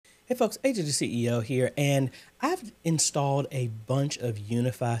Hey folks, AJaytheCEO here, and I've installed a bunch of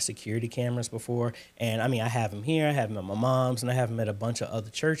Unifi security cameras before, and I mean, I have them here, I have them at my mom's, and I have them at a bunch of other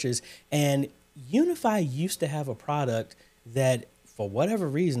churches, and Unifi used to have a product that, for whatever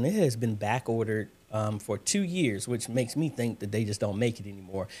reason, it has been back ordered for 2 years, which makes me think that they just don't make it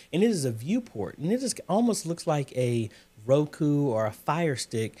anymore, and it is a Viewport, and it just almost looks like a Roku or a Fire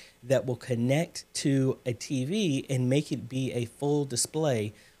Stick that will connect to a TV and make it be a full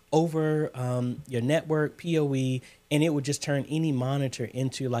display over your network, PoE, and it would just turn any monitor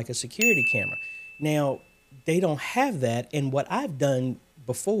into like a security camera. Now, they don't have that, and what I've done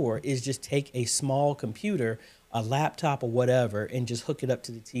before is just take a small computer, a laptop or whatever, and just hook it up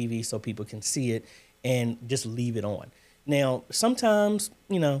to the TV so people can see it and just leave it on. Now, sometimes,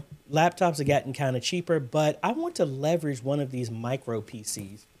 you know, laptops have gotten kind of cheaper, but I want to leverage one of these micro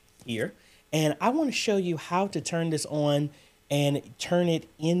PCs here, and I want to show you how to turn this on and turn it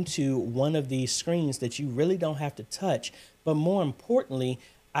into one of these screens that you really don't have to touch. But more importantly,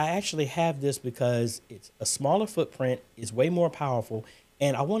 I actually have this because it's a smaller footprint, it's way more powerful,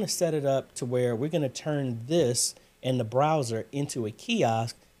 and I want to set it up to where we're going to turn this and the browser into a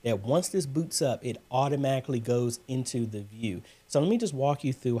kiosk that once this boots up, it automatically goes into the view. So let me just walk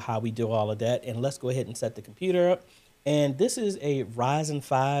you through how we do all of that, and let's go ahead and set the computer up. And this is a Ryzen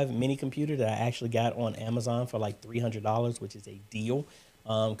 5 mini computer that I actually got on Amazon for like $300, which is a deal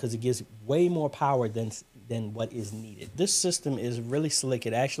because it gives way more power than what is needed. This system is really slick.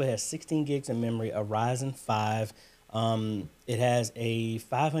 It actually has 16 gigs of memory, a Ryzen 5. It has a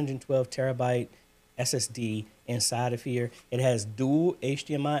 512 terabyte SSD inside of here. It has dual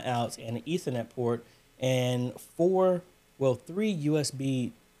HDMI outs and an Ethernet port and three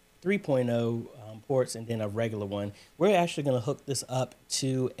USB 3.0 ports and then a regular one. We're actually going to hook this up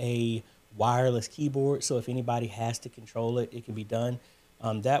to a wireless keyboard, so if anybody has to control it, it can be done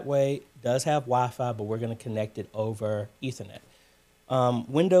that way. It does have Wi-Fi, but we're going to connect it over Ethernet.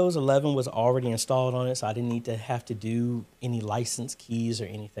 Windows 11 was already installed on it, so I didn't need to have to do any license keys or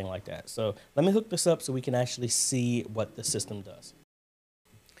anything like that. So let me hook this up so we can actually see what the system does.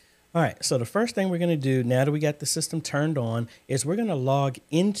 All right, so the first thing we're going to do now that we got the system turned on is we're going to log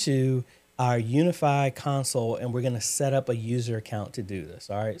into our Unifi console and we're going to set up a user account to do this.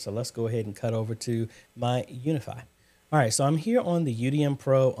 All right, so let's go ahead and cut over to my Unifi. All right, so I'm here on the UDM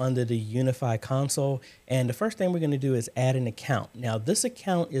Pro under the Unifi console, and the first thing we're going to do is add an account. Now, this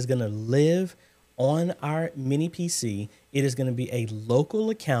account is going to live on our mini PC. It is going to be a local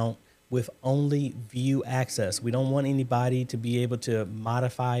account with only view access. We don't want anybody to be able to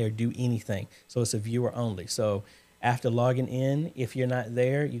modify or do anything. So it's a viewer only. So after logging in, if you're not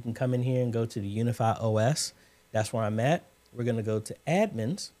there, you can come in here and go to the Unifi OS. That's where I'm at. We're going to go to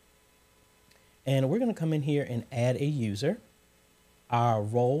admins, and we're going to come in here and add a user. Our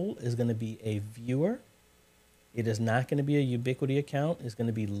role is going to be a viewer. It is not going to be a Ubiquiti account. It's going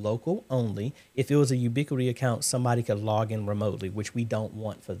to be local only. If it was a Ubiquiti account, somebody could log in remotely, which we don't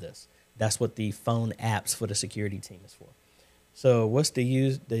want for this. That's what the phone apps for the security team is for. So what's the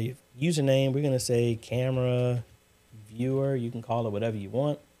username? We're going to say camera viewer. You can call it whatever you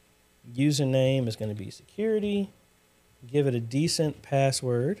want. Username is going to be security. Give it a decent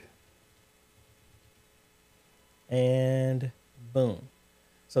password. And boom.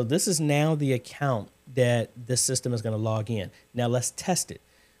 So this is now the account that this system is going to log in. Now let's test it.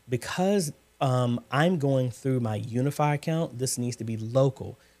 Because I'm going through my Unifi account, this needs to be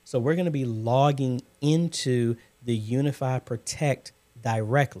local. So we're going to be logging into the Unifi Protect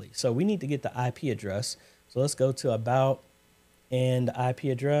directly. So we need to get the IP address. So let's go to about, and the IP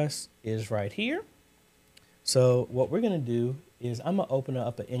address is right here. So what we're going to do is I'm going to open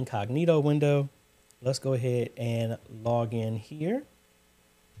up an incognito window. Let's go ahead and log in here.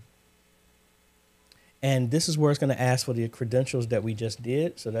 And this is where it's going to ask for the credentials that we just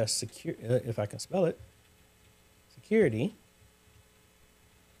did. So that's secure, if I can spell it, security.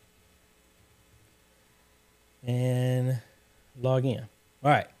 And log in.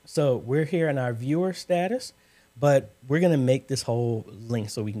 All right, so we're here in our viewer status, but we're going to make this whole link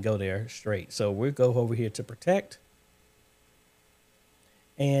so we can go there straight. So we'll go over here to protect.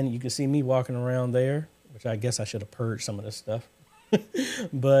 And you can see me walking around there, which I guess I should have purged some of this stuff.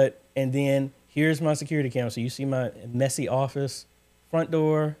 And then here's my security camera. So you see my messy office, front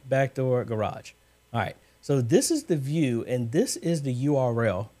door, back door, garage. All right. So this is the view, and this is the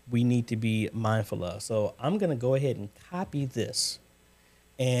URL we need to be mindful of. So I'm going to go ahead and copy this,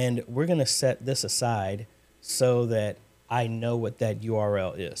 and we're going to set this aside so that I know what that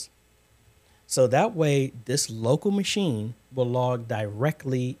URL is. So that way, this local machine will log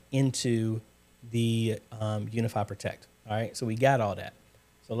directly into the Unifi Protect. All right, so we got all that.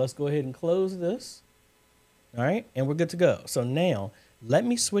 So let's go ahead and close this. All right, and we're good to go. So now let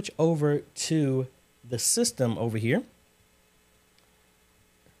me switch over to the system over here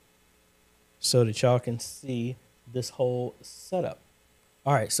so that y'all can see this whole setup.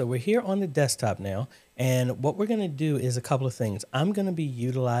 All right, so we're here on the desktop now, and what we're gonna do is a couple of things. I'm gonna be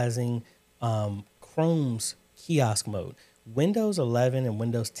utilizing Chrome's kiosk mode. Windows 11 and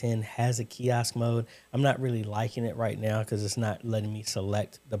Windows 10 has a kiosk mode. I'm not really liking it right now because it's not letting me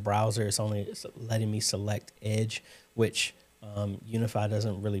select the browser. It's letting me select Edge, which Unifi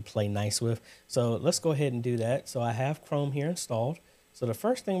doesn't really play nice with. So let's go ahead and do that. So I have Chrome here installed. So the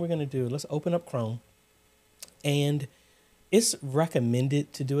first thing we're going to do, let's open up Chrome. And it's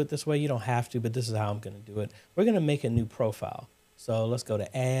recommended to do it this way. You don't have to, but this is how I'm going to do it. We're going to make a new profile. So let's go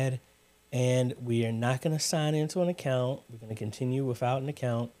to Add. And we are not going to sign into an account. We're going to continue without an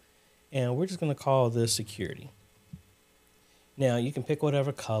account. And we're just going to call this security. Now, you can pick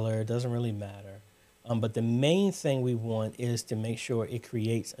whatever color. It doesn't really matter. But the main thing we want is to make sure it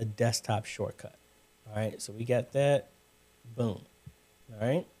creates a desktop shortcut. All right, so we got that. Boom. All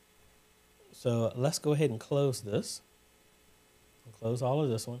right. So let's go ahead and close this. We'll close all of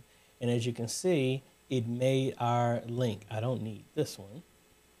this one. And as you can see, it made our link. I don't need this one.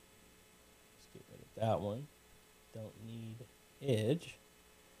 That one. Don't need Edge.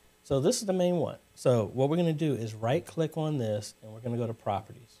 So this is the main one. So what we're going to do is right click on this and we're going to go to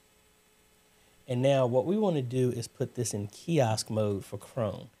properties. And now what we want to do is put this in kiosk mode for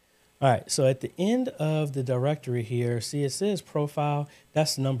Chrome. All right. So at the end of the directory here, see it says profile.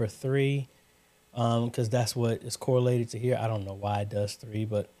 That's number 3 because that's what is correlated to here. I don't know why it does 3,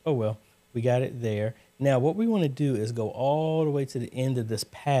 but oh well, we got it there. Now what we want to do is go all the way to the end of this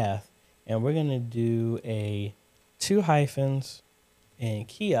path. And we're going to do a 2 hyphens and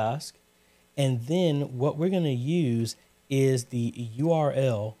kiosk. And then what we're going to use is the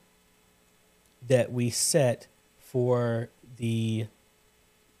URL that we set for the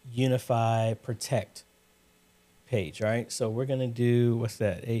Unifi Protect page, right? So we're going to do, what's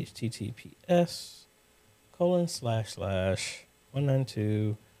that?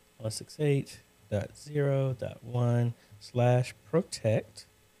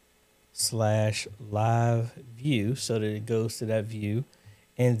 view, so that it goes to that view.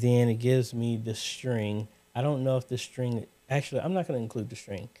 And then it gives me the string. I don't know if the string, actually, I'm not going to include the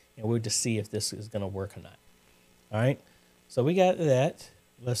string. And we'll just see if this is going to work or not. All right. So we got that.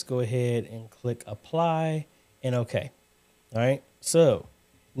 Let's go ahead and click apply and OK. All right. So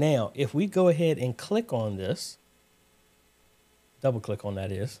now if we go ahead and click on this, double click on that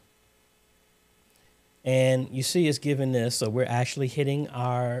is. And you see it's giving this. So we're actually hitting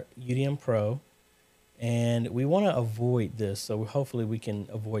our UDM Pro. And we want to avoid this. So hopefully we can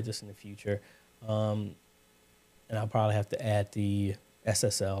avoid this in the future. And I'll probably have to add the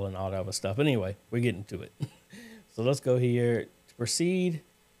SSL and all that other stuff. But anyway, we're getting to it. So let's go here to proceed.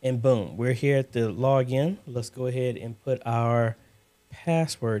 And boom, we're here at the login. Let's go ahead and put our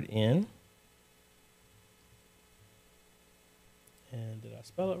password in. And did I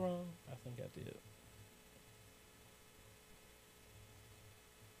spell it wrong? I think I did.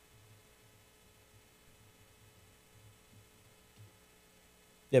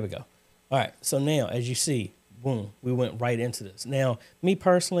 There we go. All right. So now, as you see, boom, we went right into this. Now, me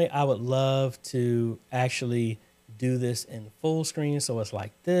personally, I would love to actually do this in full screen. So it's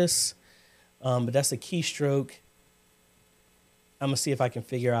like this. But that's a keystroke. I'm going to see if I can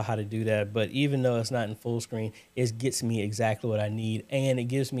figure out how to do that. But even though it's not in full screen, it gets me exactly what I need. And it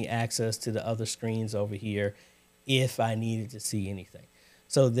gives me access to the other screens over here if I needed to see anything.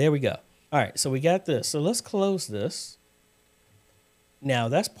 So there we go. All right. So we got this. So let's close this. Now,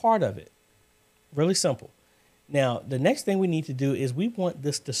 that's part of it. Really simple. Now, the next thing we need to do is we want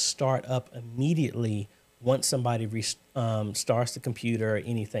this to start up immediately once somebody starts the computer or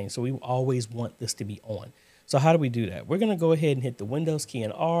anything. So we always want this to be on. So how do we do that? We're going to go ahead and hit the Windows key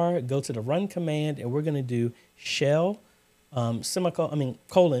and R, go to the run command, and we're going to do shell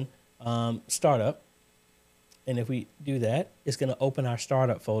colon startup. And if we do that, it's going to open our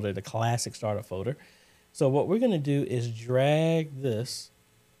startup folder, the classic startup folder. So what we're going to do is drag this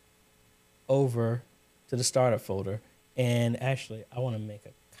over to the startup folder. And actually, I want to make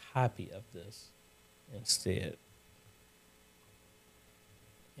a copy of this instead.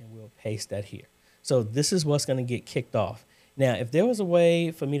 And we'll paste that here. So this is what's going to get kicked off. Now, if there was a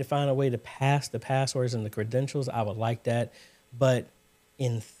way for me to find a way to pass the passwords and the credentials, I would like that. But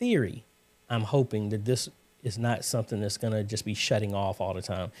in theory, I'm hoping that this is not something that's going to just be shutting off all the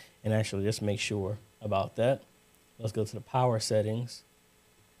time. And actually, let's make sure about that. Let's go to the power settings.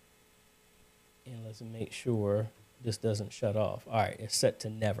 And let's make sure this doesn't shut off. All right, it's set to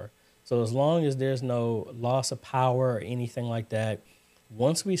never. So as long as there's no loss of power or anything like that,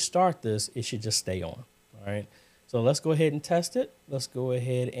 once we start this, it should just stay on. All right. So let's go ahead and test it. Let's go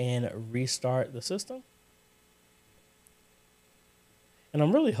ahead and restart the system. And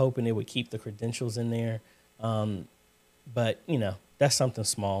I'm really hoping it would keep the credentials in there. But, you know, that's something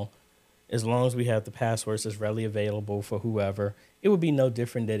small. As long as we have the passwords that's readily available for whoever, it would be no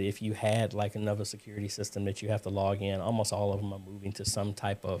different than if you had like another security system that you have to log in. Almost all of them are moving to some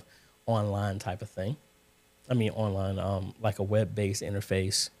type of online type of thing. I mean, online, like a web-based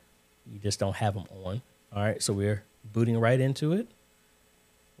interface. You just don't have them on. All right, so we're booting right into it.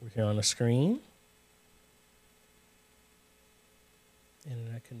 We're here on the screen.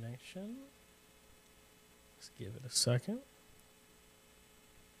 Internet connection. Let's give it a second.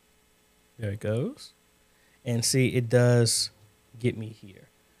 There it goes. And see, it does get me here.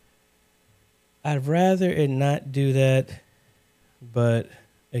 I'd rather it not do that, but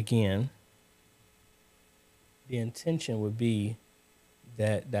again, the intention would be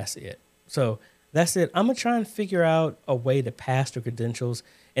that that's it. So that's it. I'm going to try and figure out a way to pass the credentials.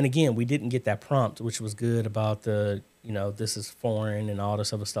 And again, we didn't get that prompt, which was good about the, you know, this is foreign and all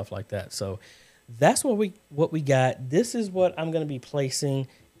this other stuff like that. So that's what we got. This is what I'm going to be placing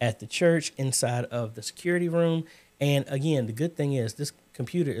at the church inside of the security room. And again, the good thing is this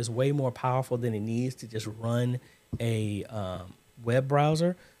computer is way more powerful than it needs to just run a web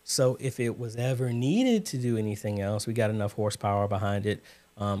browser. So if it was ever needed to do anything else, we got enough horsepower behind it,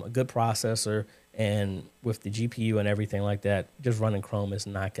 a good processor, and with the GPU and everything like that, just running Chrome is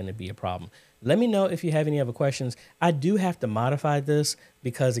not going to be a problem. Let me know if you have any other questions. I do have to modify this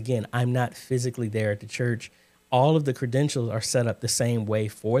because, again, I'm not physically there at the church. All of the credentials are set up the same way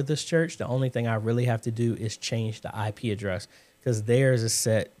for this church. The only thing I really have to do is change the IP address because theirs is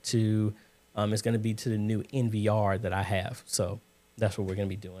set to, it's going to be to the new NVR that I have. So that's what we're going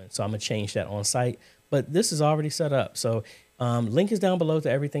to be doing. So I'm going to change that on site, but this is already set up. So link is down below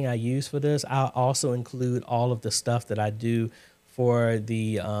to everything I use for this. I'll also include all of the stuff that I do for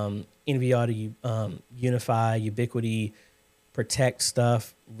the NVR to Unifi, Ubiquity, Protect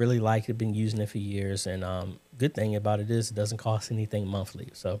stuff. Really like it, been using it for years. And good thing about it is it doesn't cost anything monthly.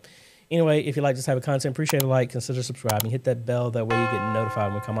 So anyway, if you like this type of content, appreciate a like, consider subscribing, hit that bell. That way you get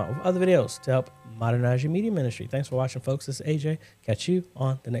notified when we come out with other videos to help modernize your media ministry. Thanks for watching, folks. This is AJ. Catch you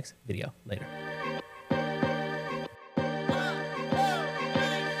on the next video. Later.